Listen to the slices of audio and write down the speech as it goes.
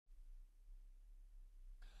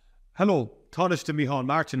Hello, Tánaiste to Mícheal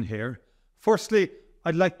Martin here. Firstly,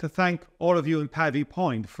 I'd like to thank all of you in Pavee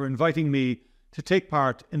Point for inviting me to take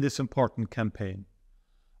part in this important campaign.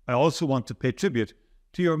 I also want to pay tribute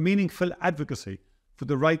to your meaningful advocacy for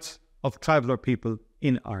the rights of traveller people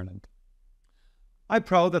in Ireland. I'm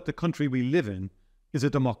proud that the country we live in is a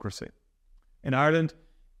democracy. In Ireland,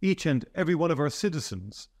 each and every one of our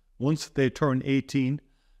citizens, once they turn 18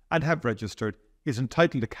 and have registered, is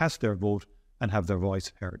entitled to cast their vote and have their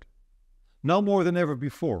voice heard. Now more than ever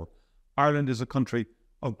before, Ireland is a country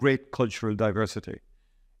of great cultural diversity.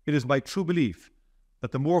 It is my true belief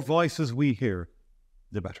that the more voices we hear,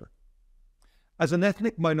 the better. As an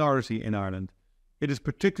ethnic minority in Ireland, it is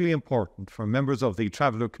particularly important for members of the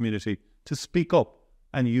traveller community to speak up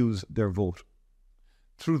and use their vote.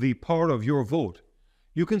 Through the power of your vote,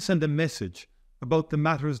 you can send a message about the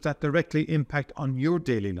matters that directly impact on your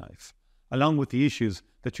daily life, along with the issues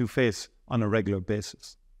that you face on a regular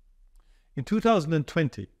basis. In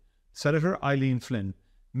 2020, Senator Eileen Flynn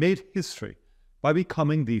made history by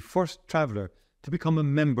becoming the first traveller to become a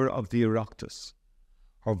member of the Oireachtas.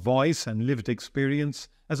 Her voice and lived experience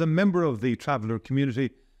as a member of the traveller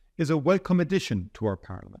community is a welcome addition to our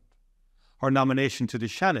Parliament. Her nomination to the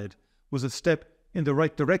Seanad was a step in the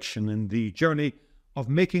right direction in the journey of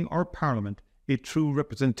making our Parliament a true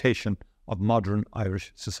representation of modern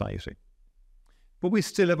Irish society. But we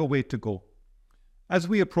still have a way to go. As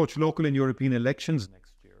we approach local and European elections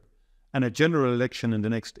next year, and a general election in the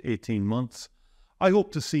next 18 months, I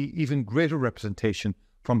hope to see even greater representation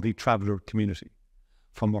from the traveller community,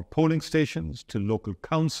 from our polling stations to local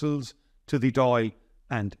councils to the Dáil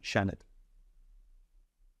and Seanad.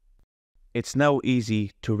 It's now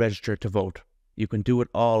easy to register to vote. You can do it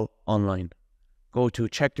all online. Go to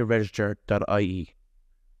checktoregister.ie.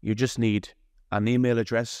 You just need an email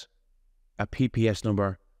address, a PPS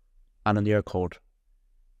number, and an ear code.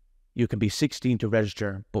 You can be 16 to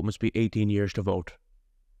register, but must be 18 years to vote.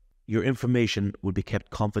 Your information will be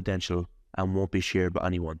kept confidential and won't be shared by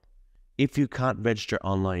anyone. If you can't register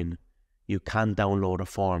online, you can download a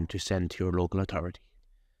form to send to your local authority.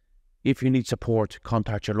 If you need support,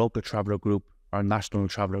 contact your local traveller group or national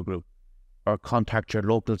traveller group, or contact your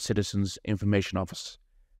local Citizens Information Office.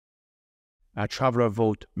 A traveller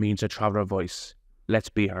vote means a traveller voice. Let's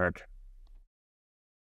be heard.